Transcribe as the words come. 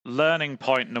learning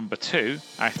point number 2,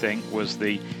 I think, was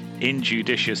the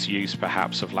injudicious use,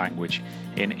 perhaps, of language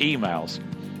in emails.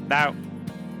 Now,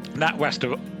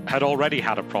 NatWest had already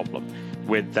had a problem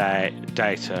with their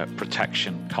data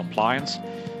protection compliance,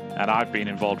 and I've been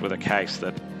involved with a case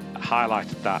that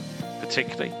highlighted that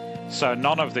particularly. So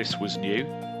none of this was new.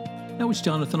 That was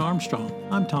Jonathan Armstrong.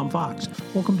 I'm Tom Fox.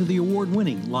 Welcome to the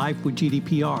award-winning Life with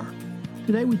GDPR.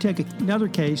 Today we take another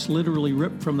case literally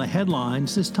ripped from the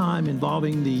headlines, this time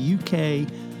involving the UK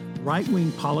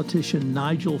right-wing politician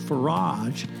Nigel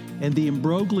Farage and the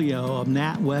imbroglio of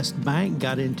NatWest Bank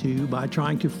got into by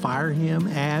trying to fire him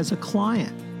as a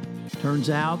client.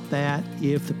 Turns out that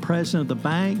if the president of the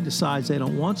bank decides they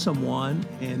don't want someone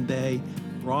and they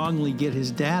wrongly get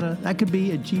his data, that could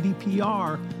be a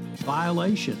GDPR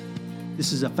violation.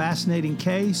 This is a fascinating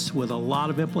case with a lot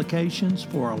of implications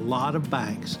for a lot of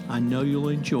banks. I know you'll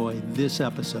enjoy this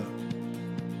episode.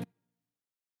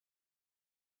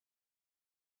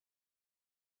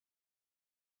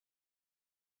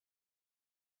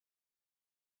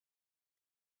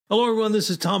 Hello, everyone. This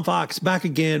is Tom Fox back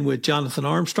again with Jonathan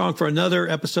Armstrong for another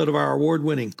episode of our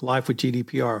award-winning Life with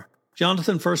GDPR.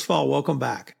 Jonathan, first of all, welcome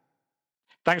back.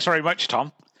 Thanks very much,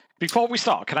 Tom. Before we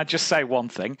start, can I just say one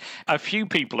thing? A few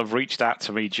people have reached out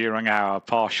to me during our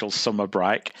partial summer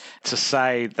break to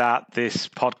say that this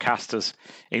podcast has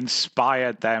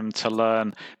inspired them to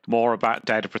learn more about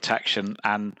data protection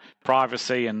and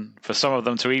privacy, and for some of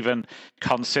them to even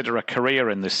consider a career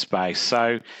in this space.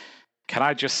 So can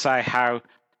I just say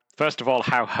first of all,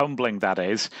 how humbling that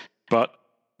is, but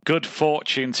good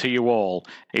fortune to you all.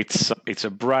 It's a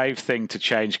brave thing to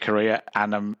change career,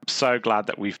 and I'm so glad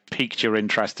that we've piqued your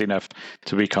interest enough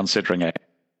to be considering it.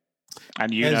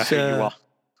 And you know who you are.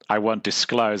 I won't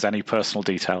disclose any personal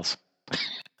details.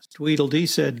 Tweedledee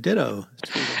said ditto.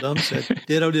 Tweedledum said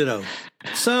ditto.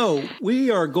 So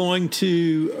we are going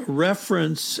to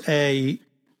reference a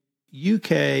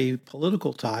UK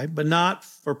political type, but not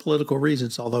for political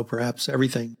reasons, although perhaps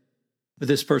everything with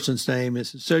this person's name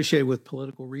is associated with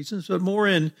political reasons, but more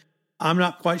in, I'm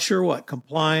not quite sure what,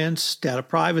 compliance, data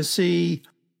privacy,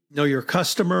 know your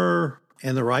customer,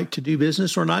 and the right to do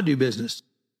business or not do business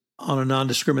on a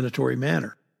non-discriminatory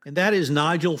manner. And that is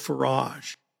Nigel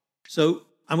Farage. So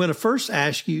I'm going to first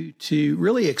ask you to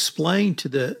really explain to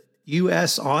the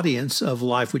U.S. audience of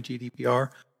Life with GDPR,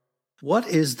 what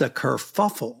is the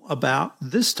kerfuffle about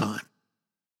this time?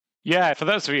 Yeah, for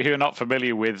those of you who are not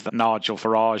familiar with Nigel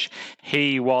Farage,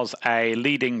 he was a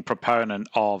leading proponent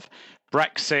of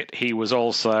Brexit. He was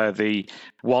also the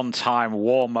one-time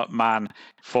warm-up man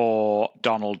for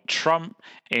Donald Trump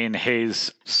in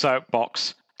his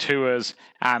soapbox tours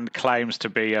and claims to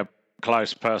be a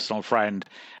close personal friend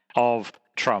of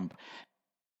Trump.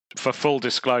 For full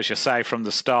disclosure, say from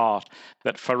the start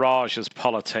that Farage's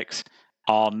politics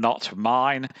are not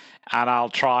mine, and I'll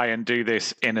try and do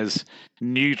this in as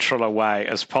neutral a way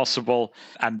as possible,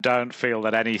 and don't feel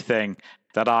that anything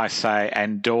that I say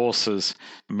endorses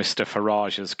Mr.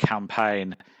 Farage's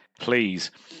campaign,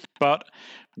 please. But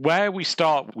where we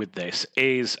start with this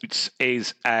is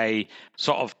a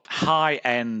sort of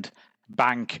high-end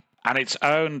bank, and it's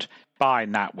owned by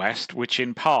NatWest, which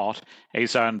in part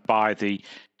is owned by the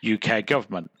UK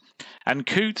government. And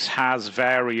Coutts has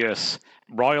various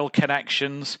royal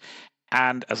connections,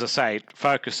 and as I say, it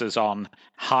focuses on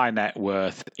high net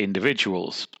worth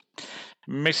individuals.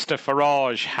 Mr.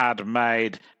 Farage had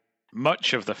made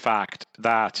much of the fact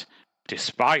that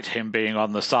despite him being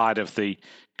on the side of the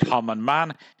common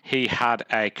man, he had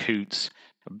a Coutts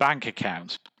bank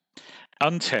account,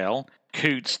 until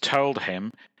Coutts told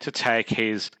him to take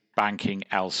his banking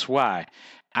elsewhere,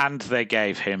 and they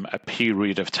gave him a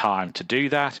period of time to do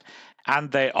that,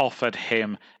 and they offered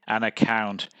him an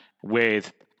account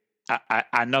with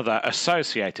another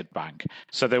associated bank.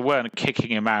 So they weren't kicking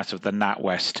him out of the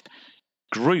NatWest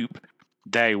group,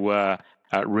 they were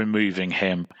removing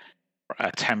him,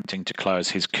 attempting to close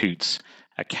his Coutts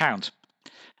account.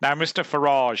 Now, Mr.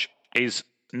 Farage is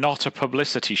not a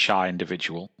publicity-shy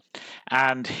individual,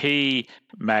 and he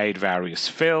made various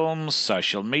films,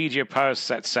 social media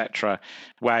posts, etc.,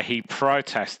 where he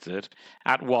protested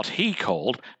at what he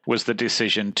called was the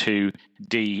decision to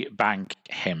debank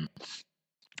him.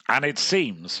 And it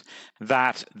seems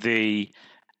that the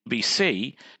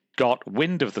BBC got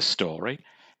wind of the story,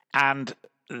 and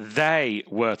they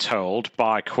were told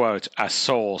by, quote, a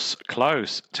source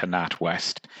close to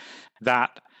NatWest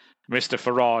that Mr.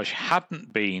 Farage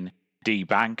hadn't been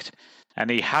debanked, and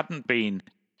he hadn't been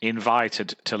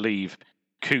invited to leave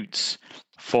Coutts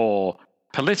for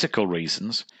political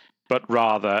reasons, but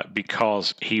rather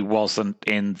because he wasn't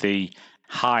in the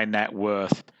high net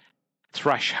worth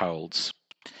thresholds.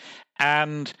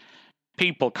 And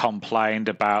people complained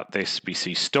about this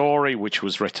BBC story, which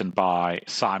was written by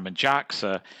Simon Jacks,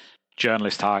 a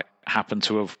journalist I happen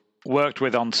to have worked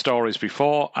with on stories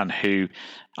before and who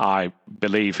I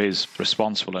believe is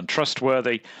responsible and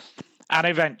trustworthy. And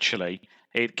eventually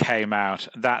it came out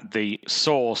that the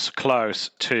source close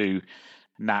to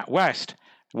NatWest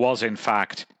was in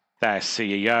fact their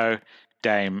CEO,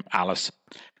 Dame Alison.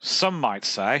 Some might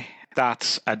say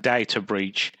that's a data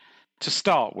breach to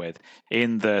start with,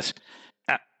 in that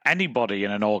anybody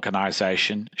in an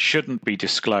organization shouldn't be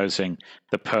disclosing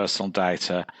the personal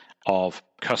data of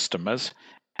customers,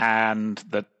 and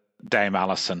that Dame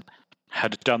Alison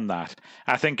had done that.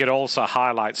 I think it also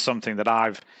highlights something that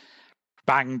I've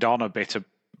banged on a bit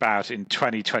about in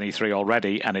 2023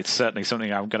 already, and it's certainly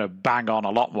something I'm going to bang on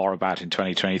a lot more about in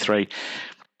 2023,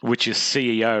 which is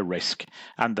CEO risk,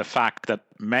 and the fact that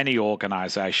many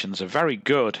organizations are very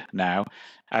good now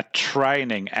at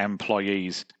training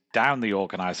employees down the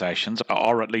organizations,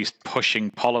 or at least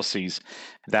pushing policies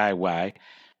their way,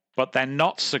 but they're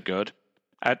not so good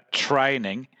at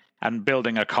training and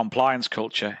building a compliance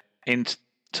culture into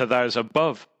those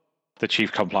above the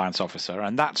chief compliance officer.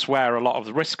 And that's where a lot of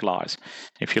the risk lies.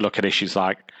 If you look at issues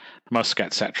like Musk,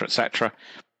 etc.,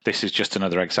 this is just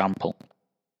another example.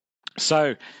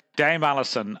 So Dame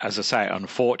Alison, as I say,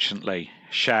 unfortunately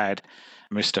shared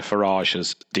Mr.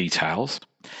 Farage's details.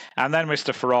 And then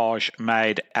Mr. Farage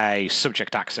made a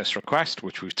subject access request,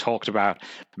 which we've talked about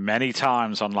many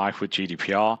times on Life with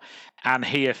GDPR. And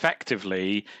he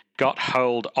effectively got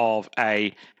hold of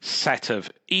a set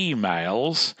of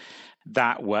emails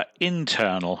that were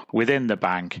internal within the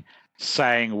bank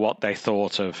saying what they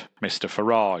thought of Mr.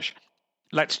 Farage.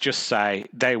 Let's just say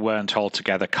they weren't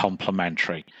altogether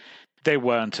complimentary. They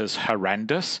weren't as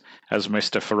horrendous as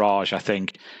Mr. Farage, I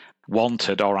think,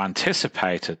 wanted or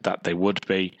anticipated that they would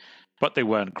be, but they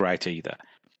weren't great either.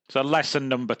 So lesson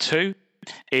number 2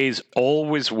 is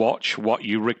always watch what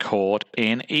you record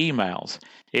in emails.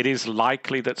 It is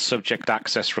likely that subject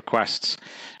access requests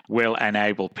will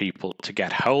enable people to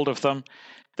get hold of them.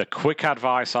 The quick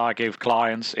advice I give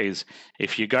clients is,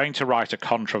 if you're going to write a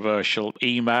controversial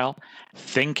email,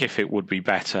 think if it would be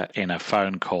better in a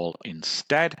phone call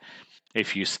instead.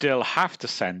 If you still have to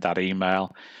send that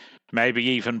email, maybe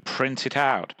even print it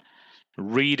out,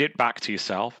 read it back to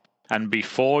yourself, and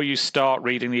before you start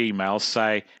reading the email,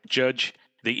 say, Judge,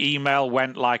 the email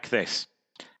went like this.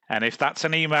 And if that's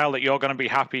an email that you're going to be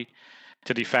happy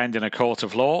to defend in a court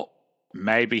of law,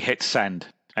 maybe hit send.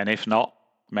 And if not,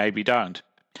 maybe don't.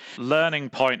 Learning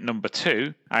point number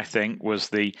 2, I think, was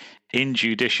the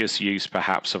injudicious use,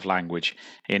 perhaps, of language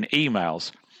in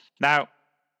emails. Now,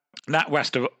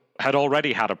 NatWest had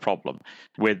already had a problem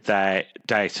with their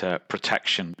data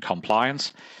protection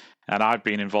compliance, and I've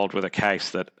been involved with a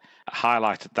case that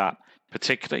highlighted that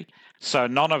particularly. So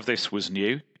none of this was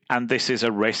new, and this is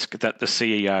a risk that the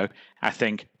CEO, I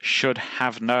think, should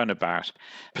have known about,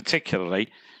 particularly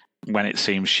when it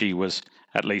seems she was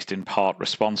at least in part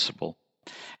responsible.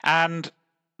 And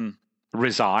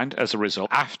resigned as a result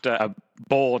after a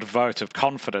board vote of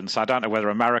confidence. I don't know whether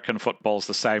American football's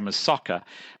the same as soccer,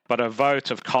 but a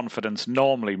vote of confidence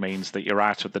normally means that you're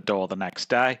out of the door the next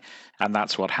day, and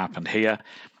that's what happened here.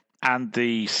 And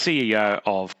the CEO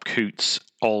of Coutts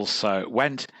also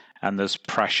went, and there's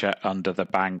pressure under the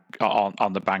bank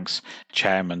on the bank's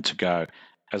chairman to go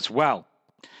as well.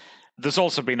 There's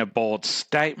also been a board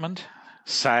statement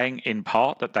saying in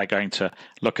part that they're going to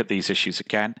look at these issues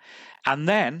again. And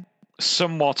then,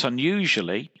 somewhat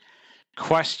unusually,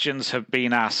 questions have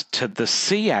been asked to the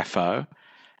CFO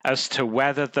as to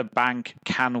whether the bank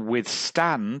can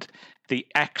withstand the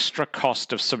extra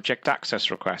cost of subject access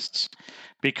requests.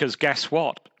 Because guess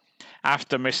what?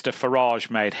 After Mr. Farage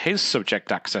made his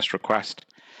subject access request,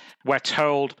 we're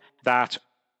told that,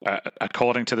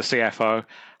 according to the CFO,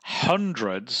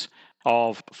 hundreds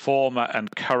of former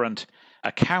and current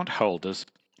account holders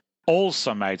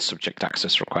also made subject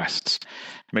access requests.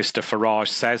 Mr. Farage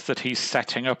says that he's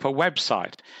setting up a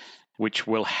website which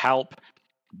will help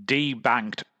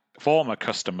debanked former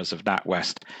customers of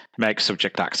NatWest make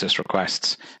subject access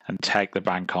requests and take the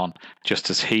bank on, just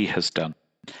as he has done.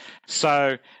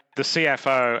 So the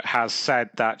CFO has said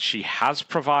that she has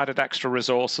provided extra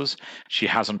resources. She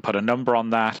hasn't put a number on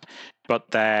that,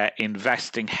 but they're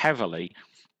investing heavily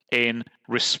in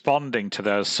responding to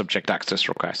those subject access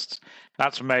requests.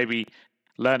 That's maybe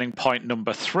learning point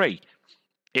number 3.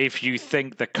 If you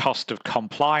think the cost of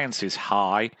compliance is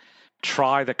high,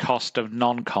 try the cost of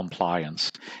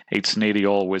non-compliance. It's nearly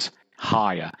always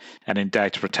higher. And in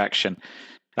data protection,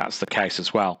 that's the case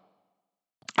as well.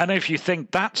 And if you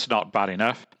think that's not bad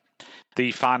enough,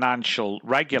 The financial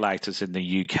regulators in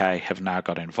the UK have now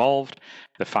got involved,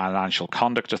 the Financial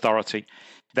Conduct Authority.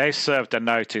 They served a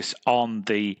notice on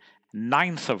the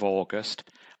 9th of August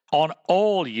on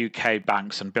all UK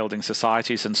banks and building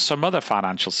societies and some other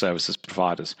financial services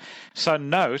providers. So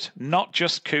note, not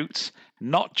just Coutts,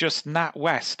 not just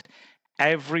NatWest,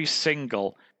 every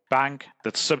single bank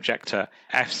that's subject to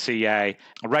FCA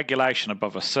regulation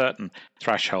above a certain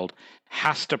threshold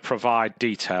has to provide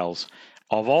details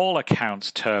of all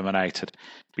accounts terminated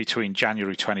between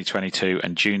January 2022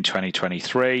 and June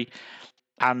 2023.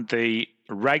 And the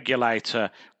regulator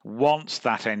wants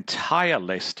that entire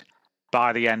list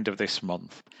by the end of this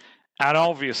month. And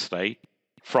obviously,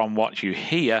 from what you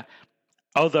hear,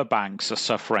 other banks are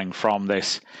suffering from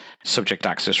this subject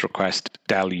access request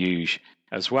deluge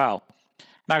as well.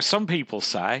 Now, some people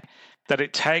say that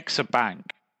it takes a bank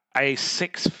a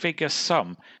six-figure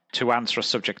sum to answer a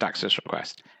subject access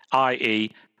request,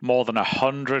 i.e. more than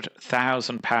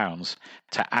 £100,000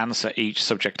 to answer each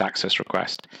subject access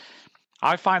request.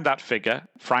 I find that figure,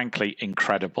 frankly,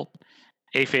 incredible.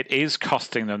 If it is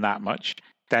costing them that much,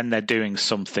 then they're doing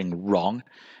something wrong.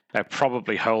 They're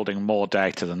probably holding more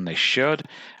data than they should,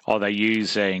 or they're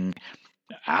using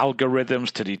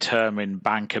algorithms to determine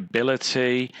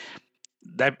bankability.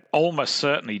 They're almost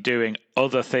certainly doing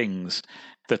other things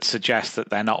that suggest that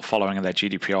they're not following their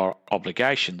GDPR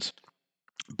obligations.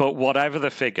 But whatever the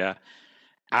figure,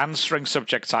 answering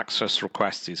subject access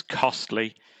requests is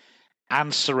costly.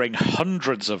 Answering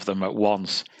hundreds of them at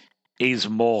once is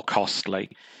more costly.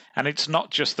 And it's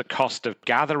not just the cost of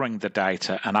gathering the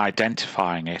data and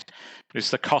identifying it, but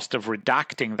it's the cost of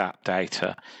redacting that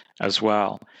data as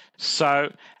well.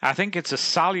 So I think it's a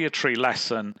salutary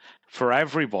lesson for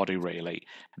everybody, really,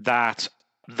 that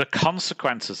the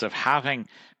consequences of having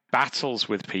battles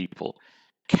with people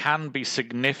can be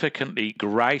significantly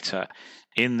greater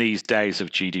in these days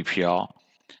of GDPR.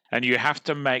 And you have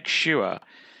to make sure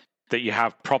that you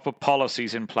have proper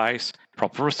policies in place,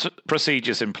 proper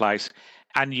procedures in place,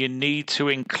 and you need to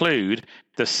include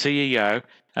the CEO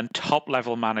and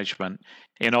top-level management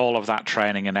in all of that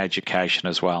training and education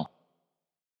as well.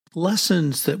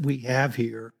 Lessons that we have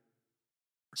here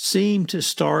seem to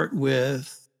start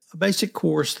with a basic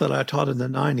course that I taught in the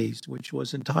 90s, which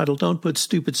was entitled, Don't Put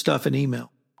Stupid Stuff in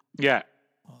Email. Yeah.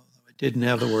 Although it didn't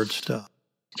have the word stuff,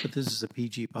 but this is a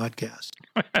PG podcast.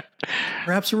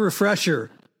 Perhaps a refresher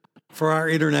for our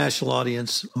international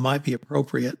audience might be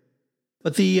appropriate.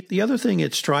 But the other thing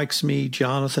it strikes me,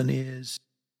 Jonathan, is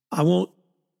I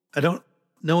don't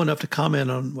know enough to comment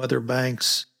on whether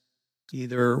banks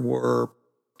either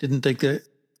didn't think that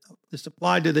this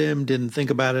applied to them, didn't think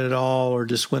about it at all, or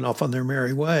just went off on their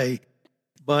merry way.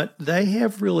 But they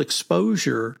have real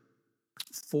exposure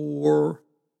for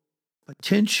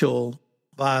potential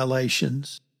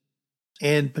violations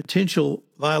and potential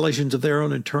violations of their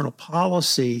own internal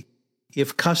policy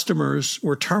if customers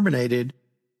were terminated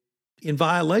in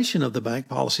violation of the bank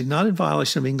policy, not in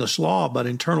violation of English law, but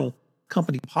internal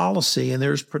company policy. And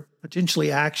there's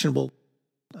potentially actionable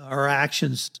or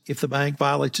actions if the bank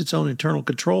violates its own internal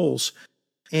controls.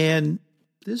 And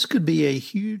this could be a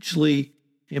hugely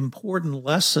important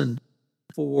lesson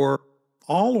for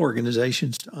all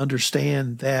organizations to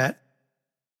understand that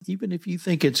even if you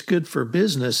think it's good for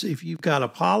business, if you've got a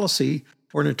policy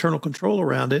or an internal control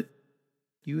around it,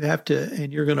 you have to,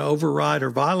 and you're going to override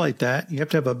or violate that, you have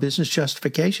to have a business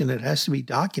justification. It has to be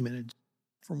documented.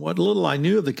 From what little I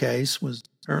knew of the case was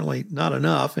apparently not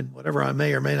enough, and whatever I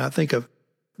may or may not think of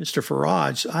Mr.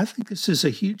 Farage, I think this is a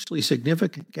hugely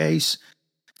significant case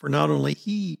for not only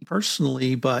he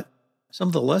personally, but some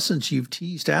of the lessons you've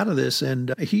teased out of this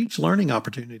and a huge learning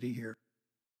opportunity here.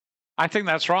 I think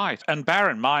that's right. And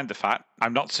bear in mind the fact,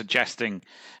 I'm not suggesting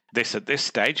this at this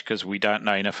stage because we don't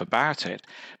know enough about it,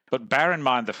 but bear in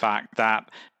mind the fact that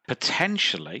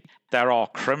potentially there are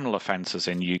criminal offences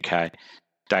in UK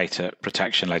data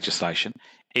protection legislation.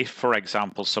 If, for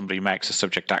example, somebody makes a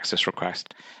subject access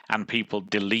request and people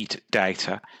delete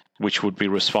data which would be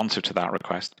responsive to that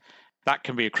request, that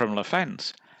can be a criminal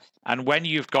offence. And when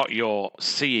you've got your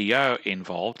CEO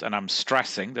involved, and I'm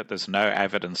stressing that there's no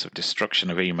evidence of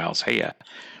destruction of emails here,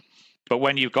 but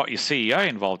when you've got your CEO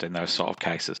involved in those sort of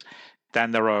cases,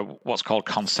 then there are what's called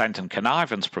consent and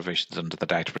connivance provisions under the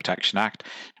Data Protection Act,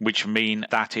 which mean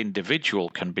that individual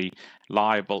can be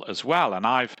liable as well. And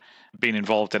I've been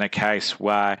involved in a case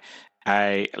where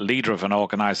a leader of an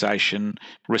organization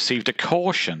received a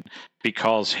caution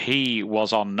because he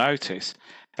was on notice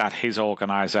that his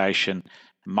organization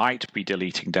might be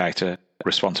deleting data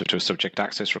responsive to a subject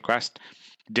access request.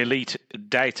 Delete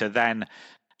data then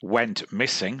went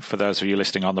missing. For those of you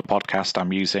listening on the podcast,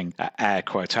 I'm using air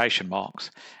quotation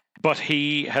marks. But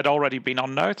he had already been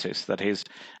on notice that his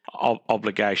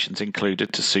obligations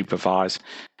included to supervise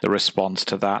the response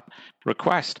to that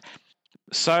request.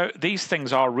 So these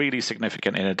things are really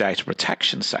significant in a data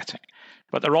protection setting,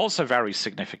 but they're also very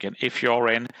significant if you're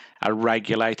in a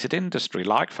regulated industry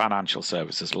like financial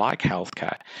services, like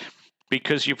healthcare,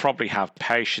 because you probably have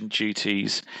patient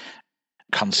duties,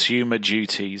 consumer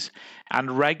duties,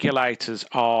 and regulators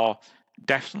are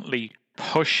definitely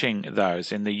pushing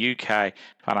those in the UK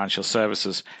financial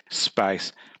services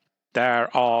space.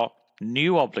 There are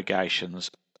new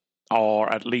obligations,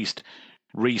 or at least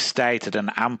restated and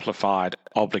amplified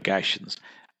obligations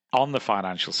on the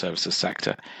financial services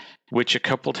sector, which are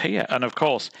coupled here. And of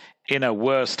course, in a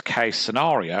worst case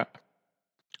scenario,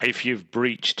 if you've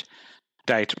breached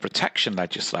data protection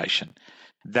legislation,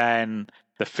 then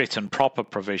the fit and proper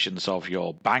provisions of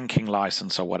your banking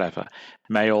license or whatever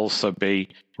may also be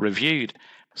reviewed.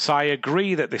 So I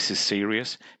agree that this is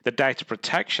serious. The data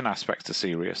protection aspects are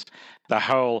serious. The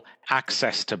whole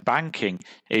access to banking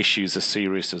issues are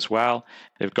serious as well.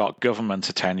 They've got government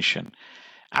attention.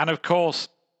 And of course,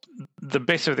 the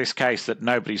bit of this case that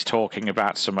nobody's talking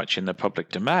about so much in the public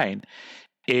domain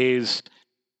is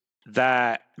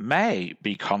there may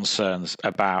be concerns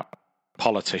about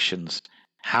politicians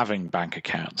having bank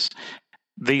accounts.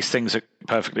 These things are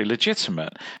perfectly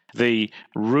legitimate. The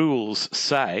rules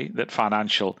say that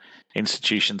financial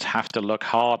institutions have to look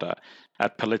harder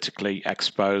at politically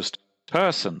exposed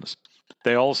persons.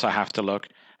 They also have to look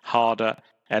harder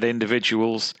at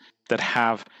individuals that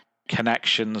have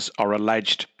connections or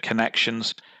alleged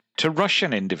connections to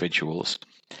Russian individuals.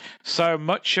 So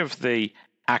much of the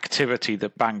activity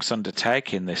that banks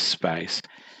undertake in this space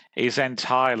is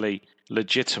entirely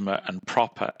legitimate and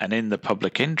proper and in the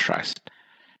public interest.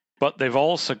 But they've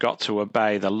also got to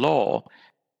obey the law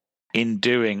in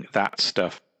doing that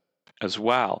stuff as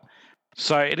well.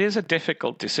 So it is a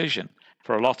difficult decision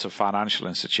for a lot of financial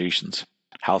institutions,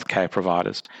 healthcare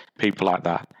providers, people like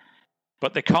that.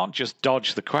 But they can't just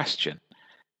dodge the question.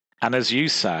 And as you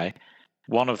say,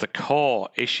 one of the core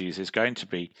issues is going to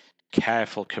be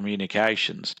careful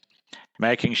communications,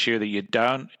 making sure that you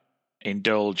don't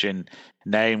indulge in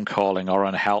name calling or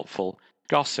unhelpful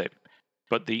gossip,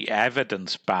 but the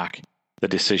evidence back the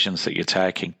decisions that you're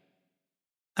taking.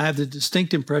 I have the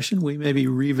distinct impression we may be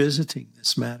revisiting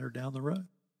this matter down the road.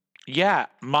 Yeah,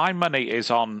 my money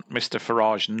is on Mr.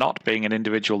 Farage not being an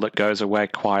individual that goes away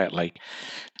quietly.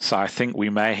 So I think we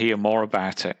may hear more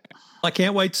about it. I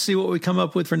can't wait to see what we come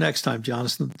up with for next time,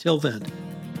 Jonathan. Till then.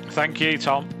 Thank you,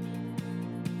 Tom.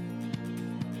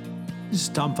 This is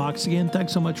Tom Fox again.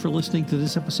 Thanks so much for listening to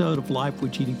this episode of Life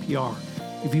with GDPR.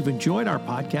 If you've enjoyed our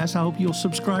podcast, I hope you'll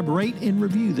subscribe, rate, and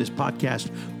review this podcast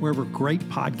wherever great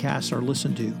podcasts are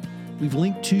listened to. We've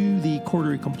linked to the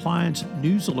Quarterly Compliance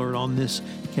news alert on this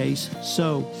case,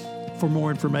 so for more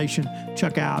information,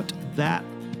 check out that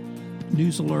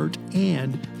news alert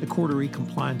and the Quarterly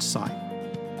Compliance site.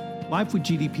 Life with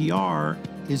GDPR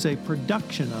is a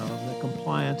production of the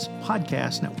Compliance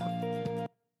Podcast Network.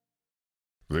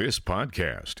 This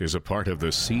podcast is a part of the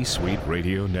C-Suite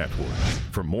Radio Network.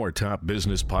 For more top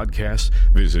business podcasts,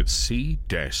 visit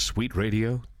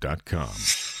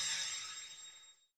c-suiteradio.com.